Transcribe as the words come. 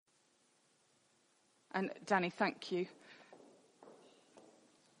And Danny, thank you.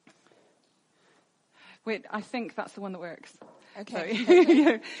 Wait, I think that's the one that works. Okay.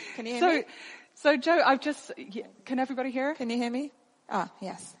 Can you hear me? So Jo, can everybody hear? Can you hear me?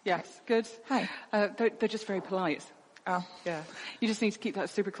 Yes. Yes, good. Hi. They're just very polite. Oh. Yeah. You just need to keep that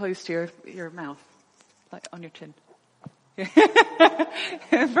super close to your mouth, like on your chin.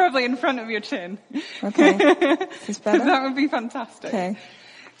 Probably in front of your chin. Okay. Is this better? That would be fantastic. Okay.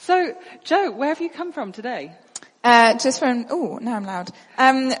 So, Jo, where have you come from today? Just from, now I'm loud.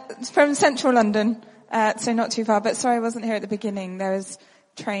 From central London, so not too far, but sorry I wasn't here at the beginning. There was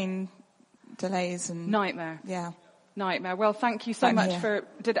train delays and... Nightmare. Yeah. Nightmare. Well, thank you so much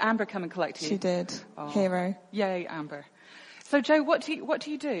did Amber come and collect you? She did. Oh. Hero. Yay, Amber. So, Jo, what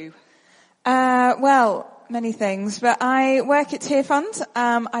do you do? Well, many things, but I work at Tear Fund.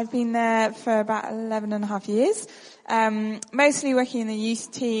 I've been there for about 11 and a half years. Mostly working in the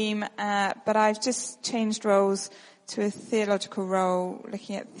youth team, but I've just changed roles to a theological role,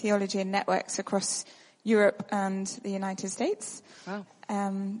 looking at theology and networks across Europe and the United States. Wow.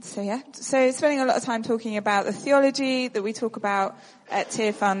 So spending a lot of time talking about the theology that we talk about at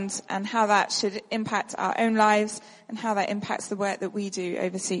Tear Fund and how that should impact our own lives and how that impacts the work that we do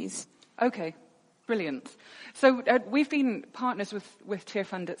overseas. Okay, brilliant. So we've been partners with Tear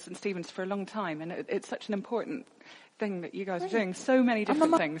Fund at St. Stephen's for a long time, and it's such an important thing that you guys are doing, so many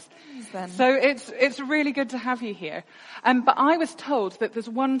different things. So it's really good to have you here. But I was told that there's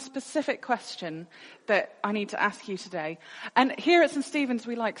one specific question that I need to ask you today. And here at St. Stephen's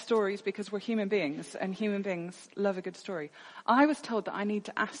we like stories because we're human beings, and human beings love a good story. I was told that I need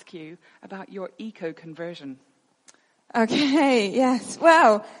to ask you about your eco-conversion. Okay, yes.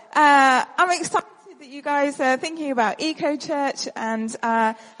 Well, I'm excited that you guys are thinking about eco-church, and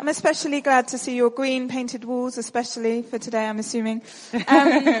I'm especially glad to see your green painted walls, especially for today, I'm assuming.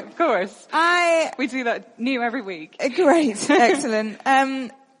 Of course. We do that new every week. Great, excellent.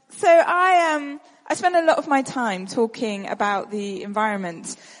 So I spend a lot of my time talking about the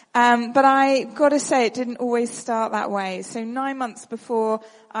environment, but I gotta say it didn't always start that way. So 9 months before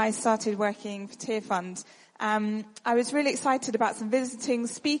I started working for Tear Fund, I was really excited about some visiting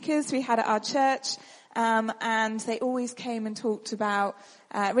speakers we had at our church, and they always came and talked about,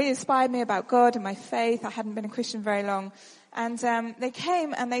 really inspired me about God and my faith. I hadn't been a Christian very long. And they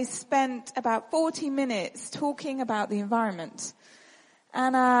came and they spent about 40 minutes talking about the environment.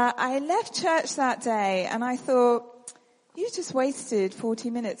 And I left church that day and I thought, you just wasted 40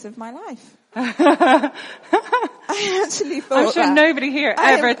 minutes of my life. I actually thought I'm sure nobody here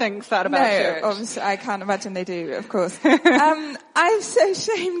ever thinks that about church. No, obviously, I can't imagine they do, of course. I'm so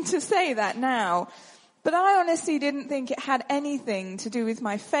ashamed to say that now. But I honestly didn't think it had anything to do with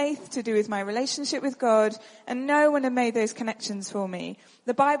my faith, to do with my relationship with God, and no one had made those connections for me.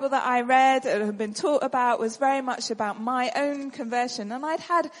 The Bible that I read and had been taught about was very much about my own conversion, and I'd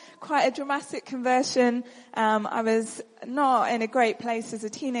had quite a dramatic conversion. I was not in a great place as a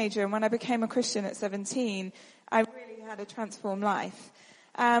teenager, and when I became a Christian at 17, I really had a transformed life.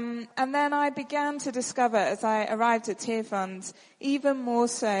 And then I began to discover, as I arrived at Tear Fund, even more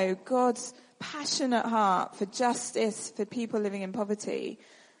so, God's passionate heart for justice for people living in poverty.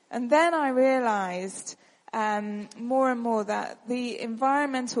 And then I realized more and more that the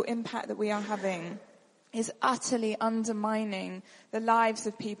environmental impact that we are having is utterly undermining the lives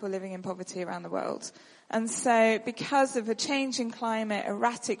of people living in poverty around the world. And so because of a change in climate,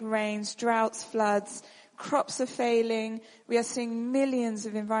 erratic rains, droughts, floods, crops are failing, we are seeing millions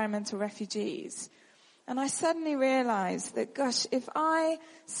of environmental refugees. And I suddenly realized that, gosh, if I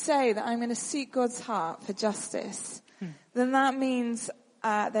say that I'm going to seek God's heart for justice, then that means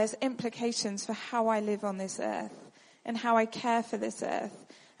there's implications for how I live on this earth and how I care for this earth.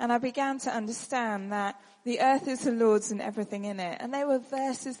 And I began to understand that the earth is the Lord's and everything in it. And they were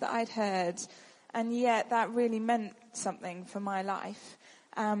verses that I'd heard, and yet that really meant something for my life.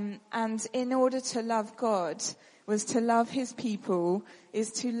 And in order to love God was to love his people,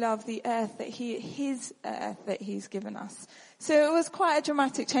 is to love the earth his earth that he's given us. So it was quite a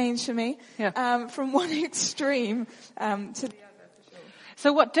dramatic change for me, from one extreme to the other. For sure.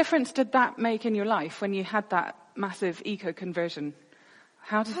 So what difference did that make in your life when you had that massive eco-conversion?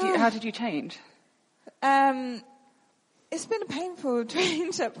 How did you change? It's been a painful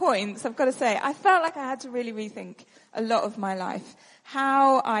change at points, I've got to say. I felt like I had to really rethink a lot of my life,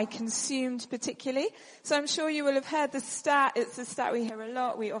 how I consumed particularly. So I'm sure you will have heard the stat. It's a stat we hear a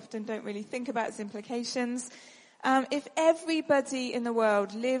lot. We often don't really think about its implications. If everybody in the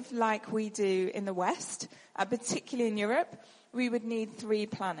world lived like we do in the West, particularly in Europe, we would need 3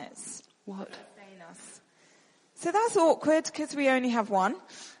 planets. What? So that's awkward because we only have one.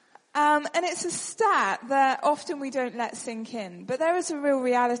 And it's a stat that often we don't let sink in, but there is a real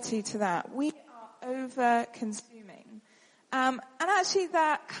reality to that. We are over-consuming. And actually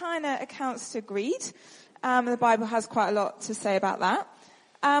that kind of accounts to greed. The Bible has quite a lot to say about that.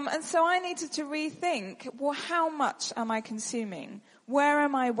 And so I needed to rethink, well, how much am I consuming? Where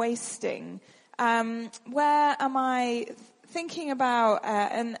am I wasting? Where am I thinking about,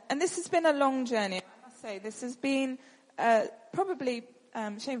 and this has been a long journey, I must say. This has been probably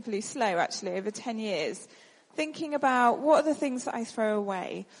shamefully slow, actually, over 10 years. Thinking about what are the things that I throw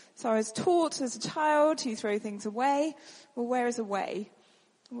away. So I was taught as a child to throw things away. Well, where is away?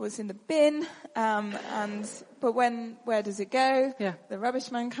 Well, it's in the bin, but where does it go? Yeah. The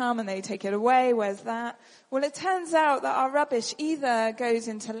rubbish men come and they take it away. Where's that? Well, it turns out that our rubbish either goes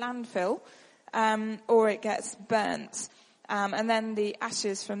into landfill, or it gets burnt. And then the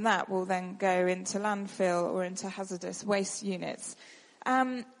ashes from that will then go into landfill or into hazardous waste units.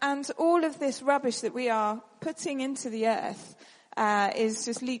 And all of this rubbish that we are putting into the earth is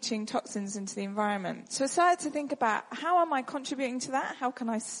just leaching toxins into the environment. So I started to think about, how am I contributing to that? How can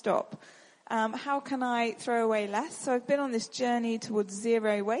I stop? How can I throw away less? So I've been on this journey towards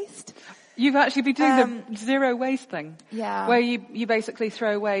zero waste. You've actually been doing the zero waste thing. Yeah. Where you basically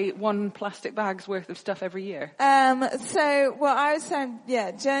throw away 1 plastic bag's worth of stuff every year. I was saying,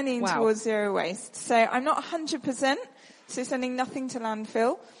 journeying Wow. towards zero waste. So I'm not 100%, so sending nothing to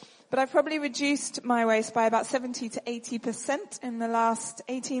landfill. But I've probably reduced my waste by about 70 to 80% in the last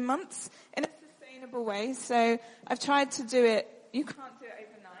 18 months in a sustainable way. So I've tried to do it. You can't do it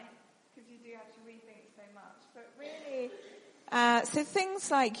overnight because you do have to rethink so much. But really, so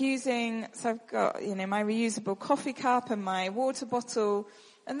things like so I've got, my reusable coffee cup and my water bottle.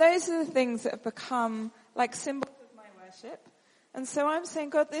 And those are the things that have become like symbols of my worship. And so I'm saying,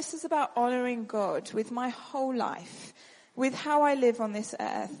 God, this is about honoring God with my whole life, with how I live on this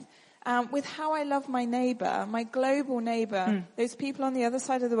earth. With how I love my neighbour, my global neighbour, those people on the other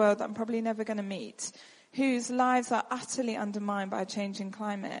side of the world that I'm probably never going to meet, whose lives are utterly undermined by a changing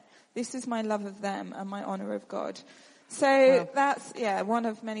climate. This is my love of them and my honour of God. So that's, one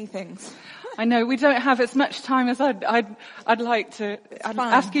of many things. I know we don't have as much time as I'd like to. I'd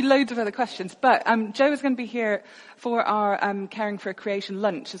ask you loads of other questions, but Jo is going to be here for our Caring for Creation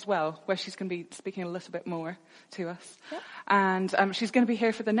lunch as well, where she's going to be speaking a little bit more to us. Yep. And she's going to be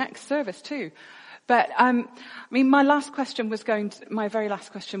here for the next service too. But my very last question was going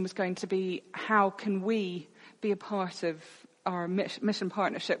to be, how can we be a part of our mission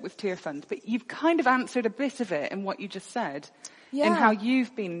partnership with Tear Fund? But you've kind of answered a bit of it in what you just said, in how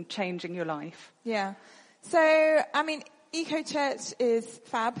you've been changing your life. Yeah. So, Eco Church is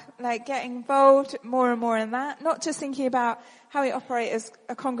fab, like getting involved more and more in that, not just thinking about how we operate as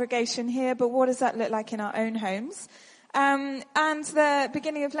a congregation here, but what does that look like in our own homes. And the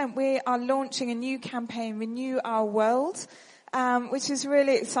beginning of Lent, we are launching a new campaign, Renew Our World, which is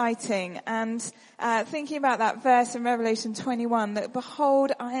really exciting. And thinking about that verse in Revelation 21, that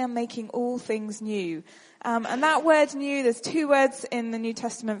behold, I am making all things new. And that word new, there's 2 words in the New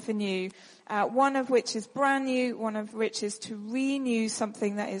Testament for new, one of which is brand new, one of which is to renew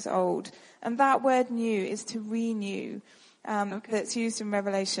something that is old. And that word new is to renew. That's used in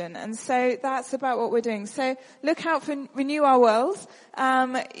Revelation. And so that's about what we're doing. So look out for Renew Our World.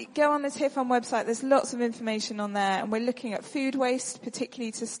 Go on the Tear Fund website. There's lots of information on there. And we're looking at food waste,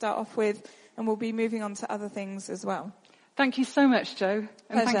 particularly to start off with. And we'll be moving on to other things as well. Thank you so much, Jo. And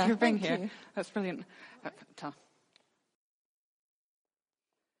Pleasure. thank you for being Thank here. you. That's brilliant.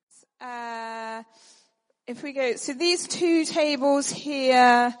 If we go, so these 2 tables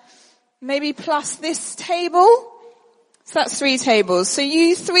here, maybe plus this table. So that's 3 tables. So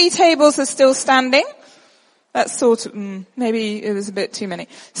you 3 tables are still standing. That's sort of, maybe it was a bit too many.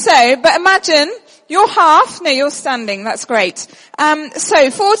 So, but imagine you're you're standing. That's great.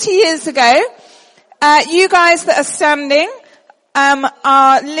 So 40 years ago, you guys that are standing,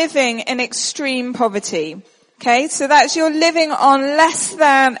 are living in extreme poverty. Okay, so that's you're living on less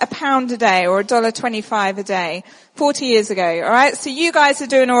than £1 a day or $1.25 a day 40 years ago. All right, so you guys are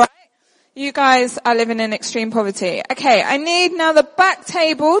doing all right. You guys are living in extreme poverty. Okay, I need now the back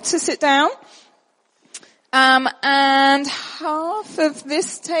table to sit down. And half of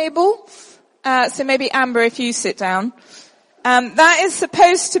this table. So maybe Amber, if you sit down. That is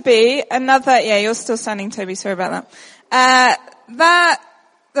supposed to be another, you're still standing, Toby, sorry about that.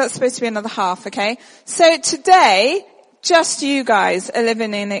 That's supposed to be another half, okay? So today, just you guys are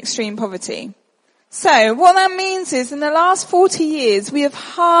living in extreme poverty. So what that means is in the last 40 years, we have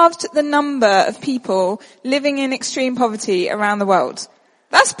halved the number of people living in extreme poverty around the world.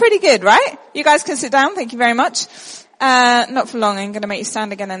 That's pretty good, right? You guys can sit down. Thank you very much. Not for long, I'm going to make you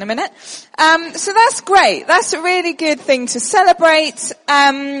stand again in a minute. So that's great. That's a really good thing to celebrate.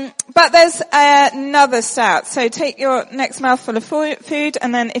 But there's another stat. So take your next mouthful of food,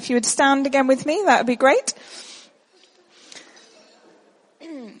 and then if you would stand again with me, that would be great.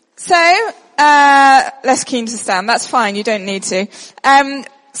 So, less keen to stand. That's fine. You don't need to.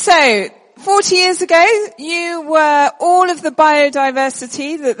 So, 40 years ago, you were all of the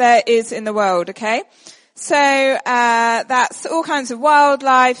biodiversity that there is in the world, okay? So, that's all kinds of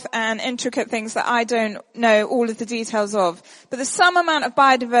wildlife and intricate things that I don't know all of the details of. But there's some amount of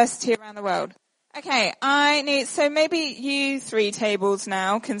biodiversity around the world. Okay, so maybe you 3 tables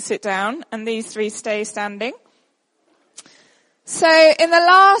now can sit down and these 3 stay standing. So in the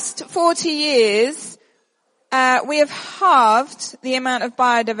last 40 years, we have halved the amount of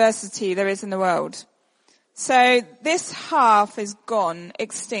biodiversity there is in the world. So this half is gone,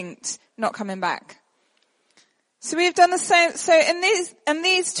 extinct, not coming back. So we've done the same. So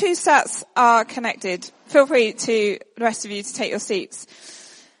these 2 stats are connected. Feel free to the rest of you to take your seats.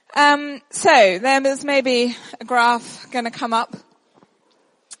 So there's maybe a graph going to come up.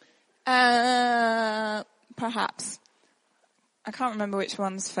 Perhaps. I can't remember which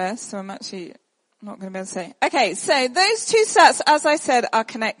one's first, so I'm actually not going to be able to say. Okay, so those 2 stats, as I said, are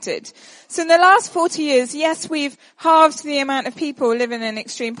connected. So in the last 40 years, yes, we've halved the amount of people living in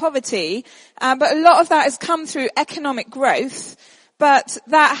extreme poverty, but a lot of that has come through economic growth, but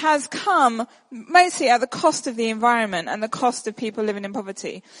that has come mostly at the cost of the environment and the cost of people living in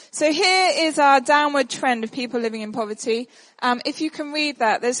poverty. So here is our downward trend of people living in poverty. If you can read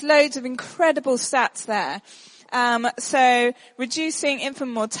that, there's loads of incredible stats there. So reducing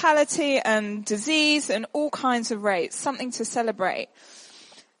infant mortality and disease and all kinds of rates, something to celebrate.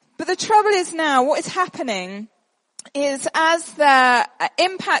 But the trouble is now, what is happening is as the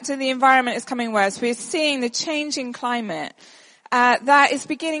impact of the environment is coming worse, we're seeing the changing climate, that is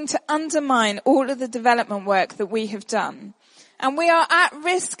beginning to undermine all of the development work that we have done. And we are at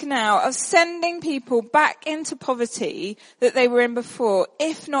risk now of sending people back into poverty that they were in before,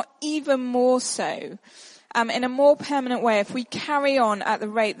 if not even more so. In a more permanent way if we carry on at the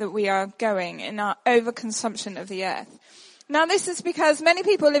rate that we are going in our overconsumption of the earth. Now this is because many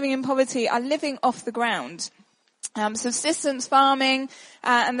people living in poverty are living off the ground. Subsistence farming,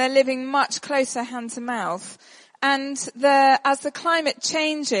 and they're living much closer hand to mouth. And as the climate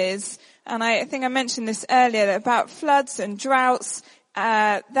changes, and I think I mentioned this earlier about floods and droughts,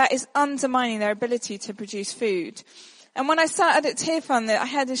 that is undermining their ability to produce food. And when I started at Tear Fund, I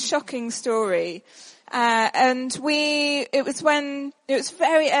had a shocking story. It was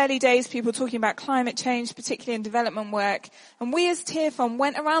very early days, people talking about climate change, particularly in development work. And we as Tear Fund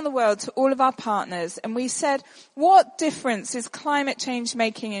went around the world to all of our partners and we said, what difference is climate change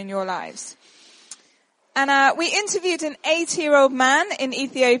making in your lives? And, we interviewed an 80-year-old man in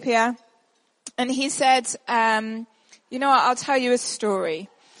Ethiopia and he said, you know what, I'll tell you a story.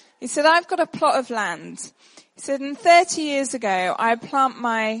 He said, I've got a plot of land. He said, 30 years ago, I plant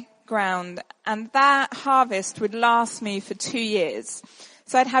my ground and that harvest would last me for 2 years.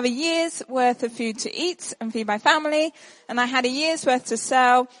 So I'd have a year's worth of food to eat and feed my family, and I had a year's worth to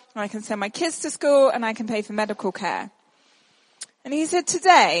sell, and I can send my kids to school and I can pay for medical care. And he said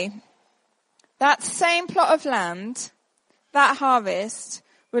today, that same plot of land, that harvest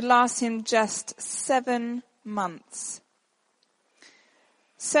would last him just 7 months.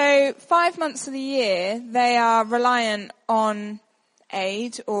 So 5 months of the year, they are reliant on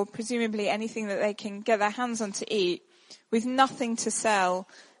aid or presumably anything that they can get their hands on to eat with nothing to sell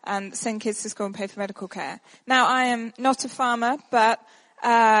and send kids to school and pay for medical care. Now, I am not a farmer, but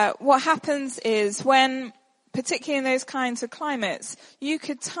what happens is when, particularly in those kinds of climates, you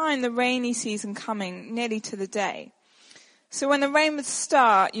could time the rainy season coming nearly to the day. So when the rain would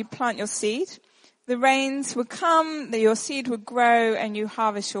start, you plant your seed. The rains would come, your seed would grow, and you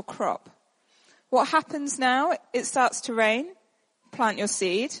harvest your crop. What happens now? It starts to rain. Plant your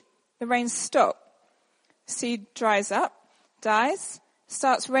seed, the rains stop, seed dries up, dies,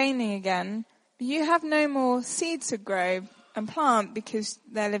 starts raining again, but you have no more seed to grow and plant because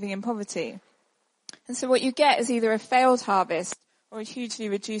they're living in poverty. And so what you get is either a failed harvest or a hugely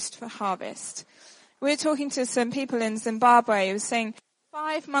reduced harvest. We were talking to some people in Zimbabwe who were saying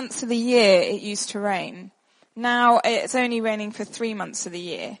 5 months of the year it used to rain. Now it's only raining for 3 months of the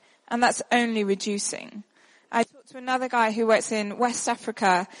year, and that's only reducing. I talked to another guy who works in West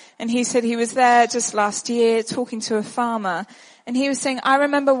Africa, and he said he was there just last year talking to a farmer, and he was saying, I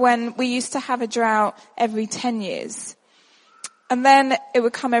remember when we used to have a drought every 10 years, and then it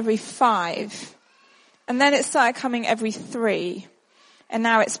would come every 5, and then it started coming every 3, and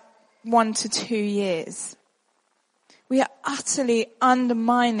now it's 1 to 2 years. we are utterly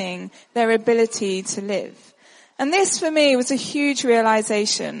undermining their ability to live. And this for me was a huge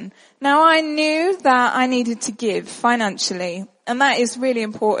realization. Now I knew that I needed to give financially, and that is really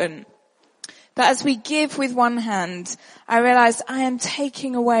important. But as we give with one hand, I realized I am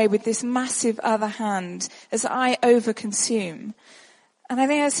taking away with this massive other hand as I overconsume. And I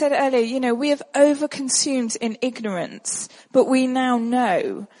think I said earlier, we have overconsumed in ignorance, but we now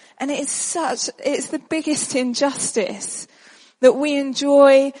know. And it's the biggest injustice that we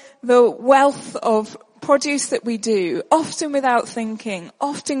enjoy the wealth of produce that we do, often without thinking,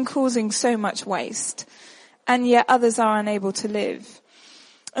 often causing so much waste, and yet others are unable to live.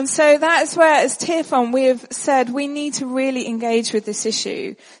 And so that is where, as Tear Fund, we have said we need to really engage with this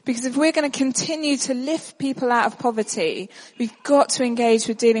issue. Because if we're going to continue to lift people out of poverty, we've got to engage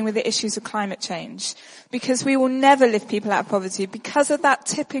with dealing with the issues of climate change. Because we will never lift people out of poverty because of that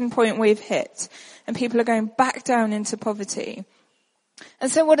tipping point we've hit. And people are going back down into poverty. And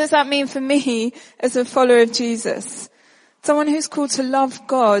so what does that mean for me as a follower of Jesus? Someone who's called to love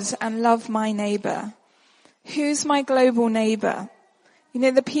God and love my neighbour. Who's my global neighbour?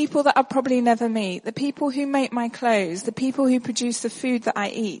 The people that I'll probably never meet, the people who make my clothes, the people who produce the food that I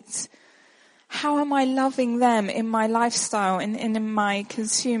eat. How am I loving them in my lifestyle and in my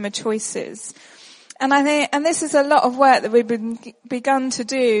consumer choices? And I think, and this is a lot of work that we've begun to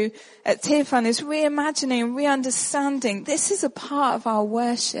do at Tear Fund, is reimagining and re-understanding. This is a part of our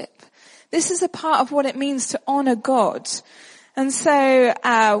worship. This is a part of what it means to honour God. And so,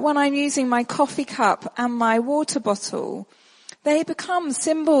 when I'm using my coffee cup and my water bottle, they become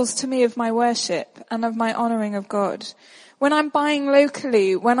symbols to me of my worship and of my honouring of God. When I'm buying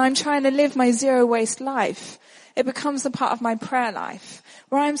locally, when I'm trying to live my zero waste life, it becomes a part of my prayer life,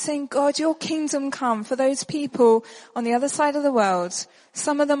 where I'm saying, God, your kingdom come for those people on the other side of the world.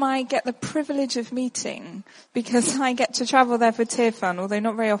 Some of them I get the privilege of meeting because I get to travel there for Tear Fund, although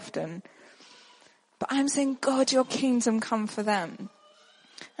not very often. But I'm saying, God, your kingdom come for them.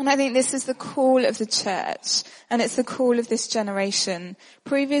 And I think this is the call of the church, and it's the call of this generation.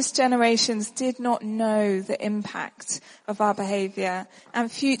 Previous generations did not know the impact of our behaviour,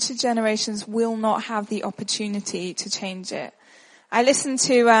 and future generations will not have the opportunity to change it. I listened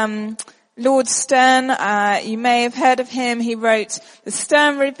to Lord Stern. You may have heard of him. He wrote the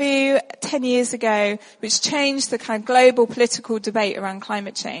Stern Review 10 years ago, which changed the kind of global political debate around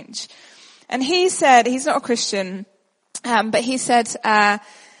climate change. And he said, he's not a Christian, but he said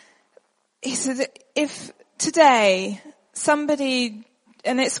if today somebody,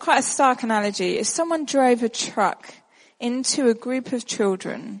 and it's quite a stark analogy, if someone drove a truck into a group of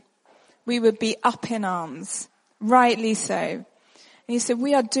children, we would be up in arms, rightly so. And he said,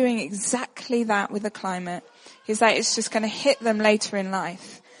 we are doing exactly that with the climate. He's like, it's just going to hit them later in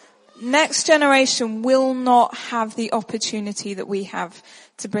life. Next generation will not have the opportunity that we have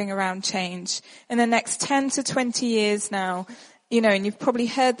to bring around change. In the next 10 to 20 years now, and you've probably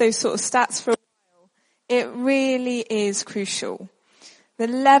heard those sort of stats for a while, it really is crucial. The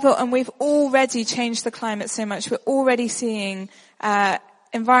level, and we've already changed the climate so much, we're already seeing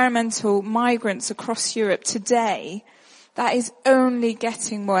environmental migrants across Europe today. That is only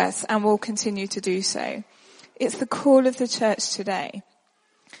getting worse and will continue to do so. It's the call of the church today.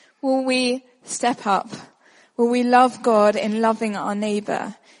 Will we step up? Will we love God in loving our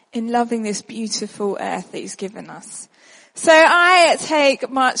neighbour, in loving this beautiful earth that he's given us? So I take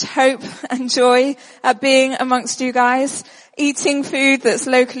much hope and joy at being amongst you guys, eating food that's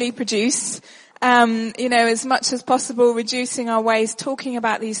locally produced, as much as possible, reducing our waste, talking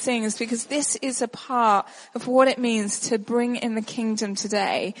about these things, because this is a part of what it means to bring in the kingdom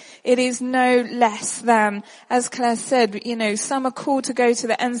today. It is no less than, as Claire said, some are called to go to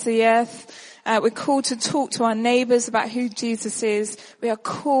the ends of the earth. We're called to talk to our neighbours about who Jesus is. We are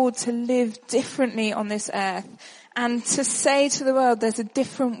called to live differently on this earth and to say to the world there's a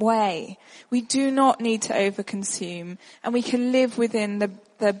different way. We do not need to overconsume, and we can live within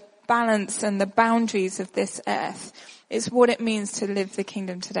the balance and the boundaries of this earth. It's what it means to live the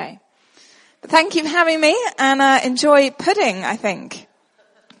kingdom today. But thank you for having me, and enjoy pudding, I think.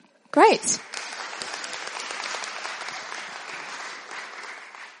 Great.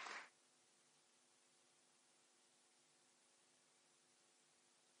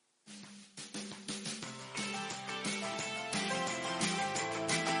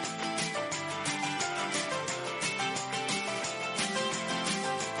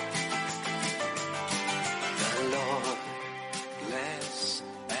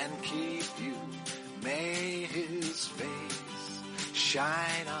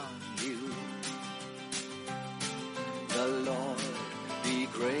 Shine on you. The Lord be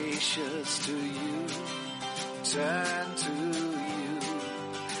gracious to you, turn to